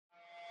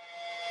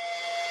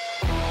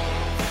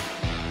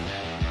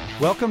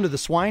Welcome to the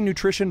Swine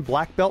Nutrition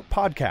Black Belt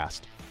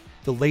Podcast,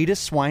 the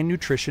latest swine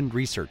nutrition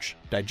research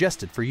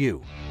digested for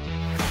you.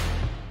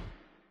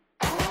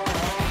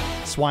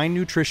 Swine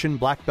Nutrition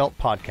Black Belt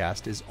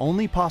Podcast is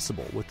only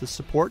possible with the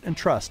support and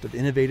trust of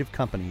innovative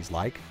companies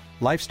like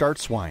LifeStart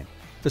Swine,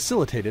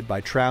 facilitated by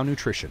Trow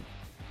Nutrition,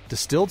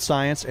 distilled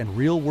science and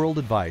real-world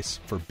advice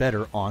for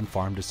better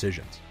on-farm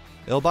decisions.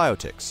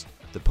 L-Biotics,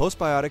 the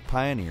postbiotic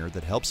pioneer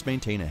that helps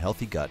maintain a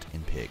healthy gut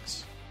in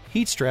pigs.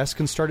 Heat stress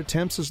can start at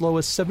temps as low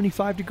as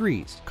 75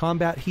 degrees.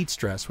 Combat heat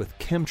stress with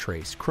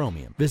Chemtrace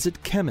Chromium.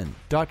 Visit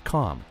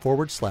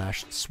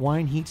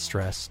chemin.com/swine heat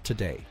stress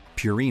today.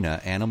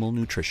 Purina Animal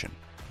Nutrition,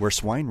 where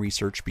swine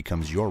research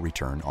becomes your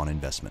return on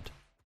investment.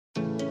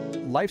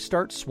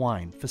 LifeStart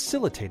Swine,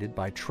 facilitated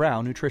by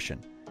Trow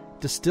Nutrition.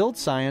 Distilled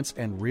science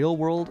and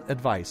real-world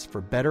advice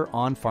for better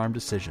on-farm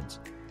decisions.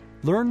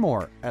 Learn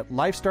more at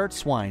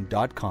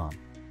lifestartswine.com.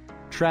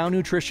 Trow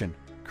Nutrition,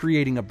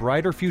 creating a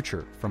brighter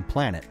future from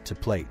planet to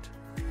plate.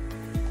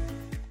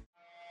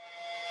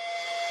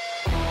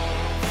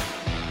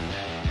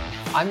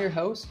 I'm your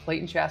host,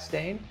 Clayton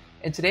Chastain,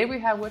 and today we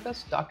have with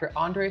us Dr.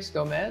 Andres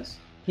Gomez.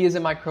 He is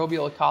a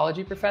microbial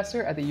ecology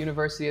professor at the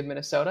University of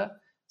Minnesota.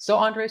 So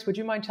Andres, would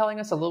you mind telling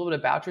us a little bit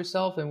about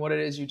yourself and what it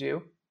is you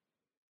do?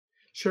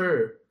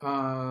 Sure.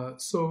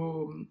 As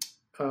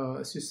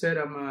you said,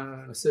 I'm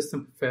an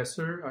assistant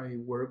professor. I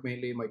work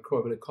mainly in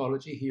microbial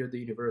ecology here at the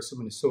University of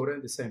Minnesota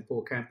in the St.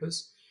 Paul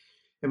campus.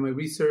 And my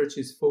research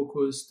is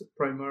focused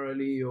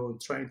primarily on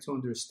trying to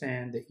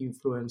understand the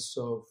influence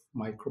of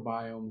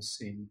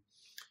microbiomes in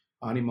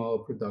animal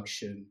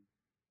production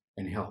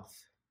and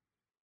health.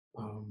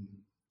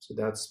 So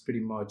that's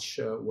pretty much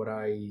what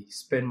I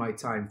spend my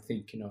time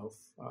thinking of,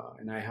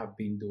 and I have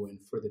been doing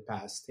for the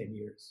past 10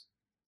 years.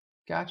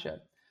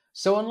 Gotcha.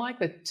 So unlike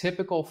the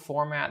typical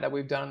format that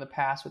we've done in the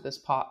past with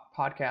this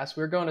podcast,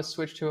 we're going to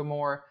switch to a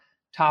more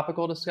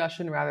topical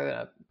discussion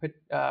rather than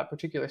a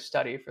particular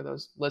study for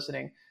those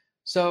listening.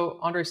 So,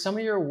 Andres, some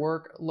of your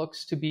work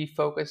looks to be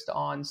focused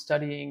on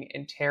studying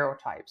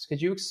enterotypes. Could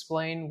you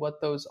explain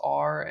what those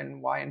are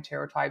and why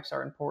enterotypes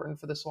are important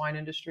for the swine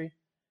industry?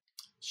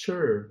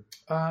 Sure.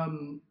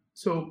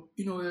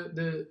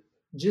 The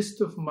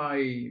gist of my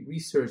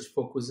research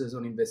focuses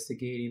on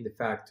investigating the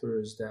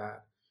factors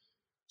that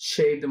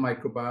shape the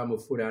microbiome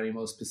of food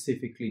animals,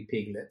 specifically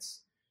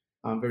piglets.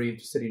 I'm very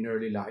interested in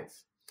early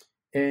life.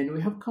 And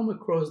we have come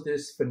across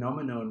this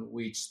phenomenon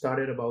which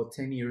started about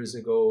 10 years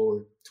ago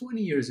or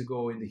 20 years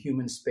ago in the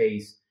human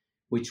space,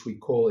 which we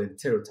call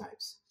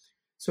enterotypes.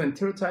 So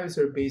enterotypes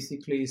are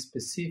basically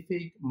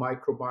specific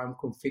microbiome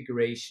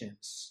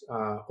configurations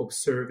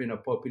observed in a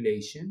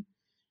population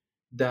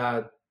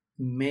that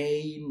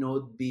may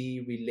not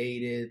be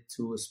related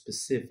to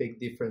specific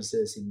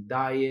differences in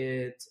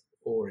diet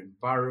or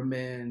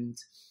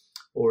environment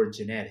or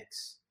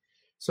genetics.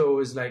 So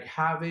it's like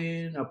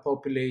having a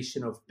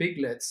population of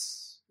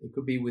piglets, it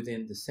could be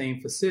within the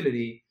same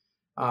facility,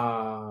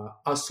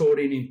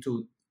 assorting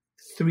into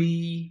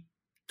 3,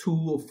 2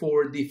 or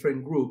 4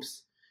 different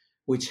groups,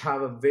 which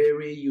have a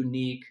very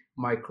unique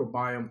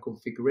microbiome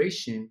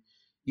configuration,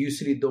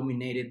 usually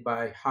dominated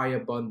by high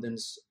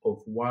abundance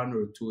of 1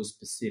 or 2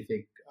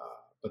 specific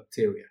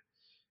bacteria.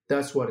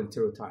 That's what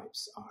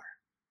enterotypes are.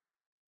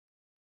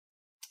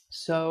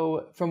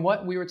 So from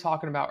what we were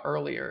talking about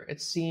earlier,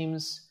 it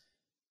seems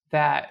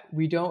that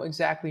we don't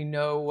exactly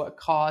know what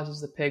causes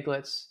the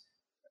piglets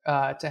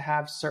to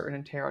have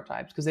certain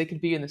enterotypes, because they could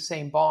be in the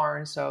same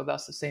barn, so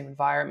thus the same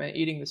environment,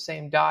 eating the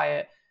same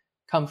diet,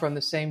 come from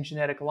the same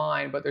genetic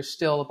line, but there's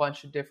still a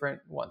bunch of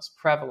different ones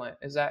prevalent.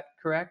 Is that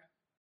correct?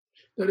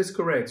 That is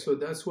correct. So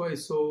that's why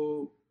it's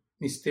so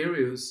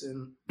mysterious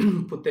and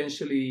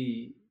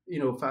potentially,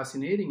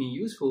 fascinating and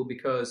useful,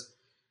 because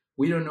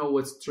we don't know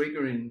what's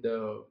triggering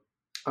the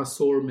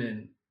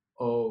assortment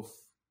of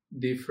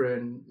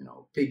different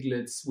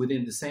piglets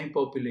within the same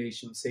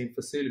population, same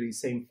facility,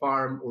 same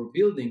farm or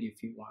building,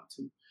 if you want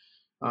to,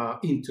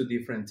 into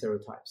different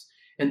enterotypes.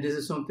 And this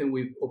is something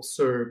we've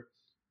observed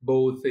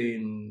both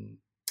in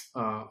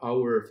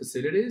our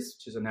facilities,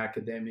 which is an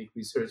academic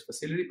research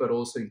facility, but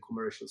also in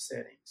commercial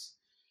settings.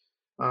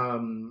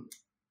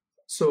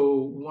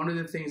 So one of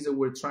the things that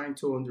we're trying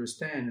to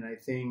understand, and I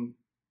think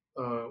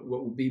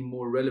what would be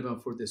more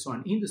relevant for the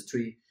swine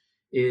industry,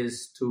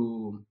 is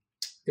to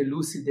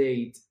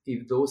elucidate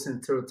if those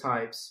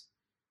enterotypes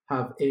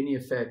have any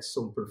effects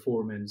on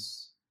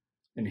performance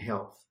and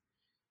health.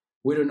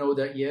 We don't know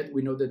that yet.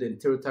 We know that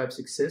enterotypes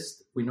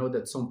exist. We know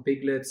that some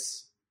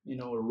piglets,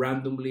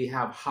 randomly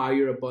have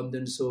higher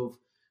abundance of,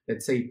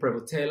 let's say,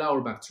 Prevotella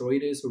or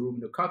Bacteroides or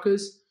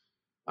Ruminococcus,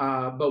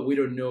 but we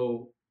don't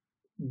know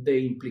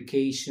the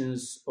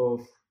implications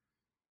of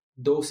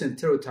those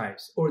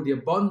enterotypes or the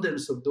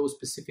abundance of those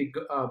specific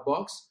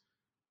bugs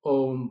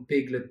on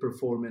piglet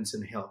performance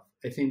and health.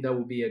 I think that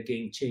would be a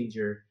game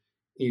changer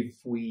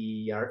if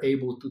we are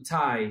able to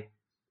tie,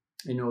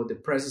 the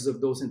presence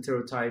of those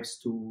enterotypes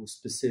to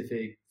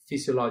specific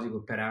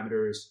physiological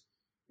parameters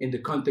in the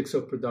context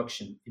of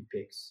production in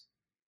pigs.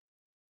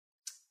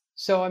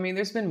 So, I mean,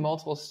 there's been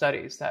multiple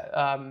studies that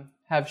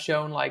have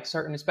shown like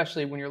certain,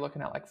 especially when you're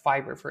looking at like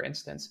fiber, for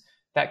instance,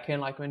 that can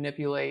like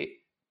manipulate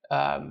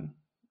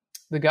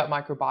the gut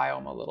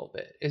microbiome a little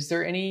bit. Is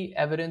there any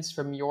evidence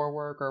from your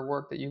work or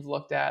work that you've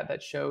looked at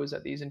that shows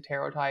that these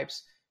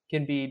enterotypes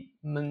can be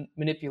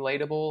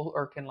manipulatable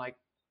or can like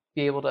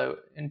be able to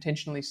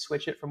intentionally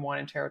switch it from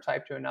one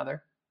enterotype to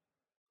another?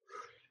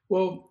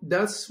 Well,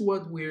 that's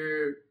what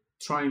we're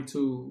trying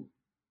to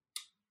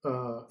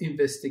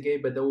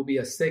investigate, but there will be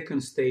a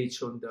second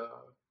stage on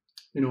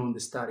the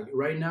study.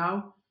 Right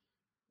now,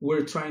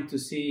 we're trying to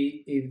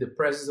see if the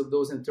presence of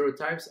those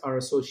enterotypes are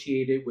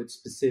associated with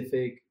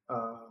specific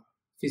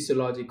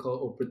physiological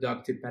or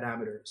productive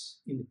parameters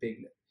in the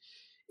piglet.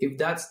 If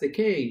that's the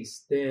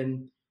case,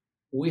 then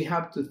we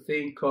have to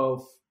think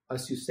of,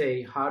 as you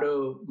say, how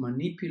to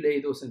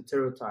manipulate those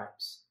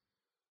enterotypes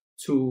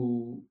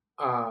to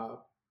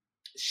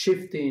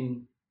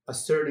shifting a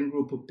certain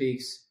group of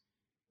pigs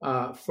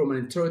from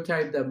an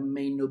enterotype that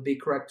may not be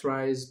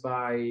characterized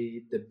by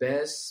the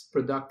best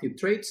productive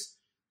traits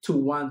to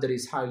one that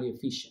is highly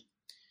efficient.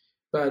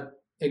 But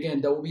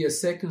again, that will be a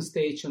second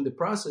stage on the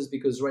process,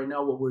 because right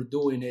now what we're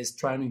doing is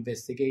trying to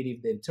investigate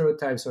if the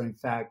enterotypes are in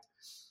fact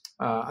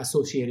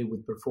associated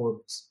with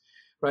performance.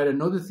 Right.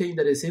 Another thing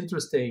that is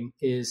interesting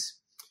is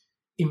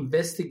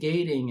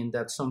investigating, and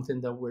that's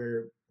something that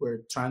we're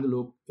trying to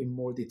look in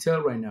more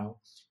detail right now,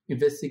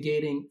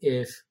 investigating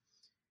if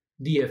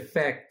the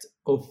effect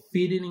of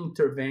feeding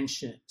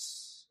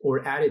interventions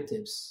or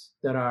additives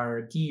that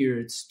are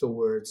geared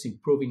towards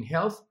improving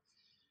health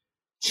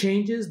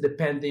changes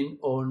depending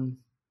on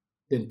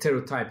the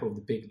enterotype of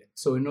the piglet.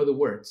 So in other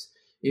words,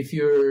 if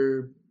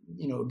you're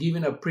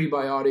given a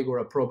prebiotic or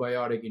a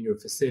probiotic in your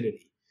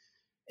facility,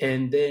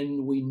 and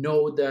then we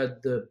know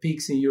that the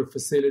pigs in your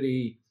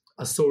facility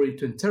are sorted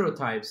to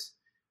enterotypes,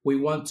 we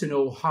want to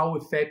know how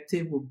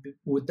effective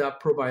would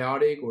that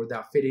probiotic or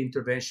that feed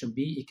intervention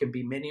be. It can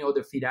be many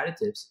other feed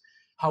additives.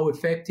 How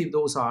effective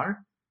those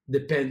are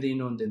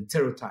depending on the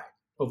enterotype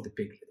of the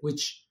piglet,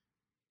 which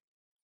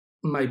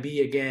might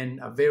be, again,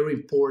 a very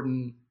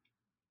important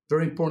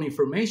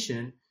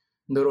information,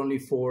 not only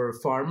for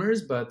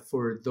farmers, but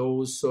for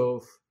those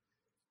of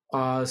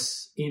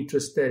us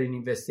interested in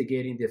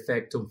investigating the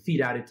effect of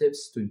feed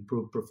additives to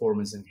improve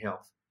performance and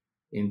health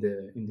in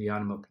the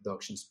animal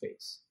production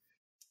space.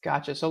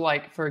 Gotcha. So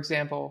like, for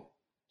example,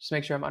 just to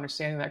make sure I'm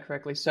understanding that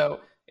correctly. So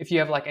if you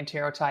have like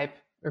enterotype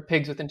or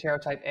pigs with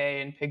enterotype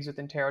A and pigs with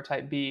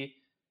enterotype B,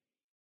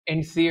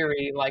 in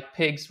theory, like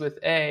pigs with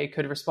A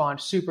could respond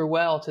super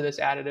well to this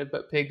additive,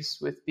 but pigs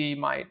with B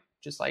might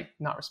just like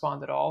not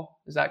respond at all.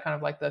 Is that kind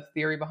of like the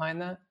theory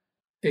behind that?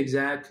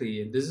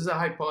 Exactly. And this is a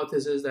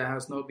hypothesis that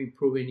has not been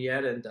proven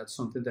yet, and that's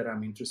something that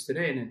I'm interested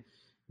in. And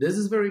this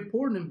is very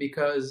important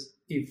because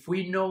if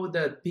we know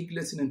that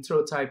piglets in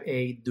enterotype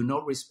A do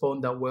not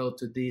respond that well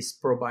to this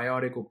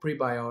probiotic or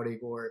prebiotic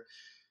or,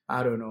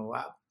 I don't know,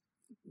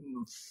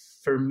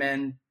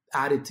 ferment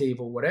additive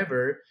or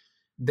whatever,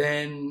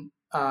 then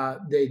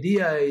the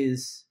idea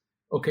is,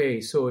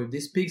 okay, so if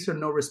these pigs are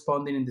not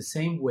responding in the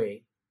same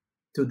way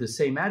to the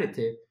same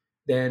additive,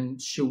 then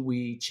should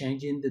we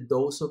change in the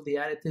dose of the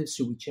additive?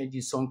 Should we change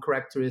in some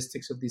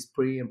characteristics of this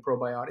pre and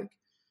probiotic?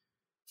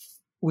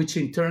 Which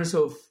in terms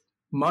of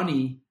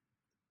money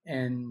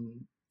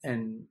and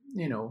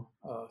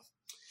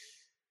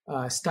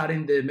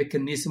studying the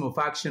mechanism of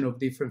action of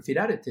different feed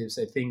additives,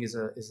 I think is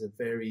a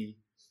very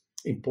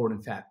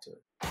important factor.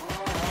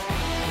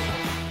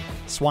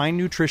 Swine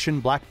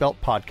Nutrition Black Belt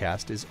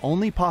Podcast is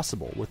only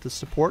possible with the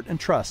support and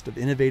trust of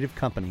innovative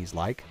companies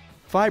like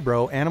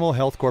Phibro Animal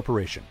Health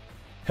Corporation.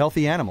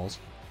 Healthy animals,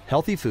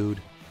 healthy food,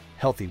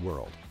 healthy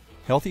world.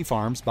 Healthy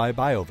Farms by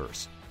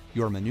Bioverse,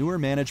 your manure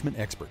management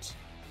experts.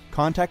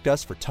 Contact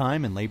us for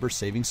time and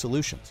labor-saving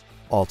solutions.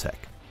 Alltech,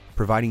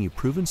 providing you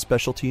proven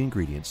specialty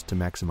ingredients to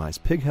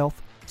maximize pig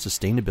health,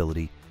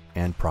 sustainability,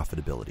 and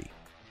profitability.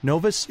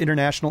 Novus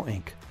International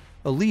Inc.,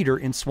 a leader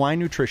in swine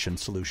nutrition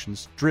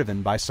solutions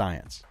driven by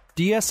science.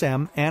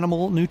 DSM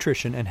Animal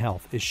Nutrition and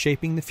Health is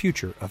shaping the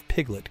future of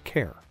piglet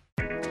care.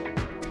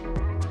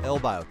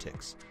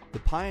 L-Biotics, the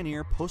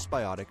pioneer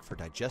postbiotic for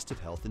digestive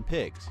health in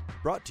pigs.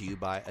 Brought to you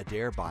by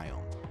Adair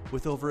Biome.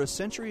 With over a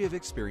century of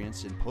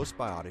experience in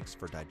postbiotics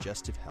for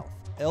digestive health,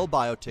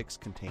 L-Biotics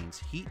contains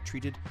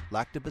heat-treated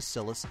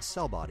lactobacillus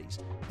cell bodies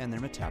and their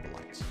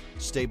metabolites.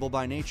 Stable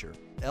by nature,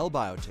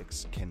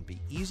 L-Biotics can be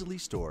easily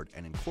stored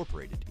and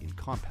incorporated in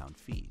compound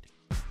feed.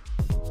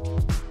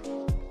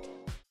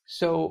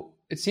 So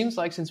it seems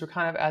like since we're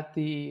kind of at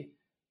the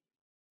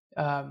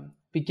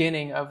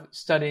beginning of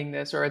studying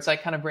this, or it's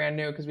like kind of brand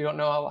new because we don't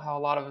know how a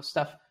lot of the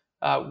stuff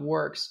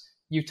works,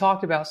 you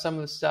talked about some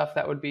of the stuff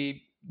that would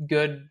be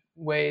good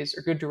ways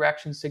or good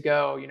directions to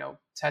go,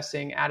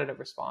 testing additive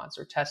response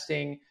or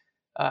testing,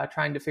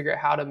 trying to figure out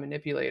how to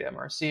manipulate them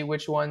or see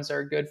which ones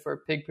are good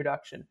for pig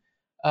production.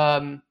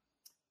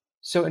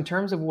 So in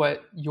terms of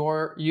what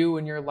you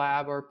and your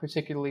lab are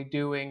particularly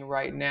doing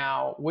right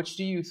now, which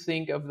do you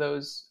think of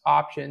those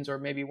options, or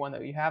maybe one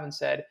that you haven't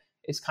said,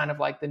 is kind of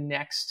like the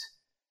next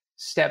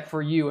step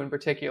for you in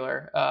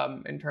particular,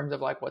 in terms of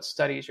like what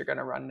studies you're going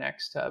to run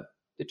next to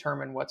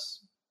determine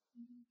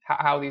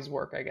how these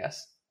work, I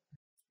guess?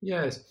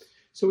 Yes.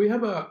 So we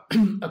have a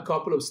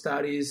couple of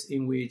studies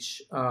in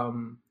which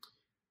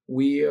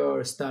we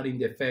are studying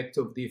the effect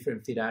of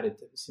different feed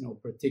additives,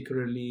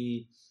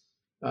 particularly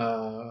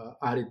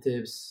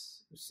additives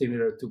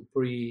similar to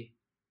pre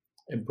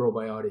and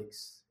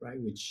probiotics,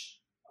 right, which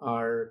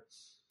are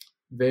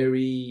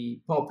very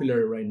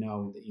popular right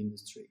now in the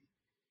industry.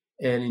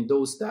 And in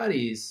those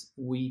studies,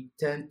 we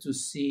tend to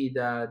see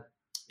that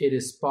it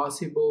is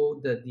possible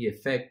that the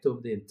effect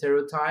of the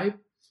enterotype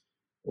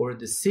or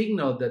the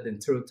signal that the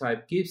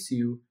enterotype gives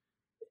you,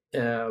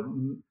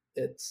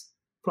 it's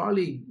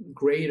probably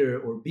greater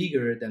or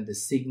bigger than the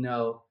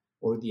signal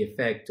or the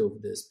effect of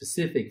the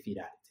specific feed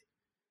additive.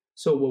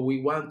 So what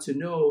we want to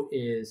know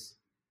is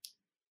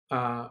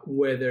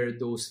whether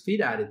those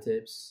feed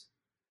additives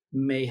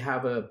may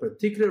have a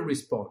particular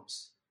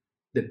response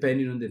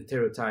depending on the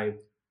enterotype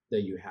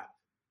that you have.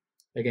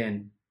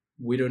 Again,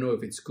 we don't know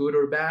if it's good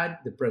or bad,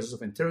 the presence of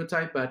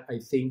enterotype, but I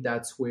think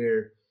that's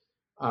where,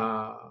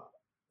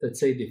 let's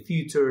say, the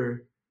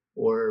future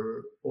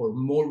or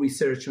more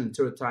research on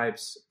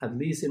enterotypes, at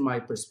least in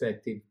my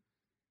perspective,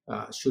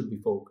 should be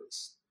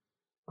focused.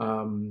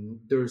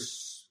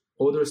 There's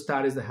other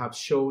studies that have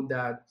shown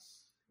that,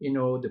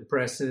 the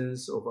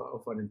presence of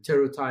an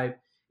enterotype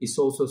is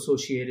also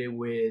associated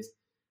with,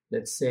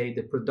 let's say,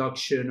 the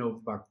production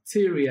of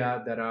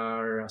bacteria that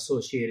are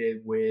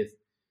associated with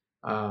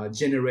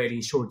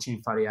generating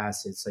short-chain fatty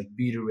acids like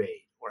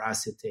butyrate or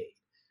acetate,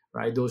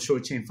 right? Those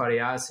short-chain fatty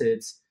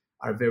acids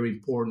are very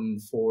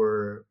important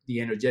for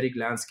the energetic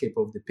landscape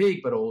of the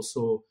pig, but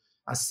also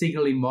as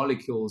signaling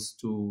molecules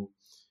to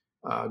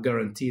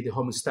guarantee the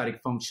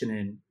homeostatic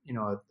functioning,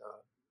 at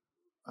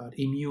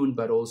immune,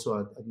 but also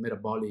at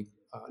metabolic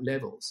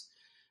levels.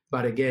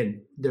 But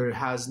again, there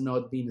has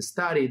not been a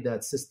study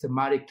that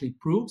systematically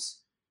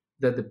proves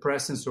that the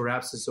presence or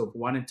absence of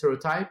one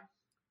enterotype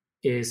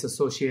is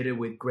associated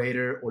with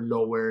greater or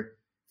lower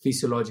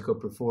physiological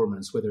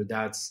performance, whether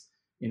that's,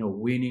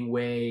 winning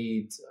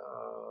weight,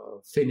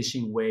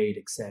 finishing weight,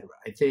 etc.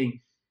 I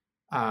think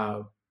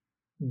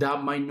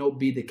that might not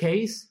be the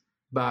case,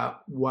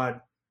 but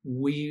what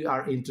we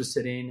are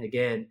interested in,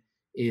 again,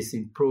 is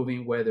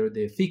improving whether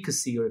the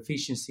efficacy or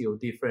efficiency of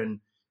different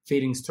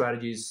feeding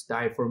strategies,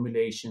 diet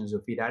formulations,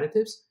 or feed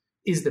additives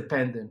is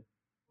dependent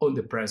on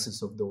the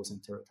presence of those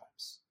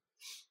enterotypes.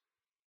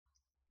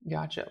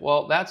 Gotcha.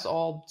 Well, that's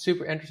all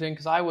super interesting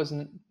because I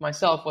wasn't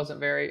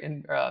very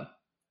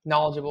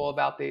knowledgeable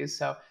about these.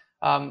 So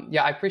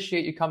I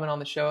appreciate you coming on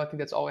the show. I think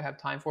that's all we have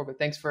time for, but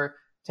thanks for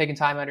taking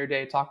time out of your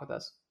day to talk with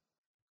us.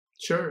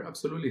 Sure,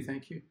 absolutely.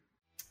 Thank you.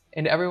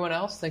 And to everyone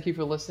else, thank you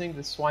for listening to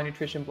the Swine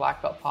Nutrition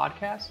Black Belt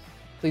podcast.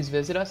 Please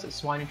visit us at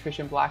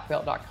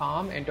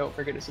swinenutritionblackbelt.com and don't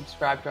forget to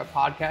subscribe to our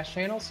podcast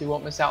channel so you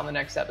won't miss out on the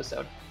next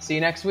episode. See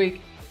you next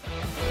week.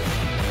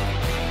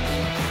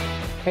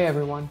 Hey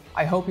everyone,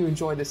 I hope you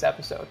enjoyed this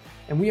episode,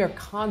 and we are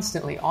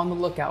constantly on the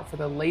lookout for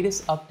the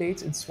latest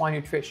updates in swine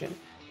nutrition.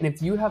 And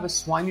if you have a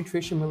swine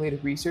nutrition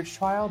related research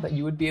trial that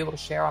you would be able to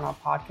share on our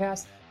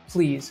podcast,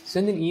 please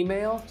send an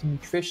email to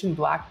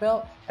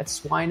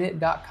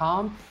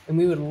nutritionblackbelt@swineit.com, and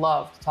we would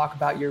love to talk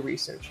about your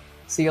research.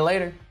 See you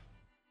later.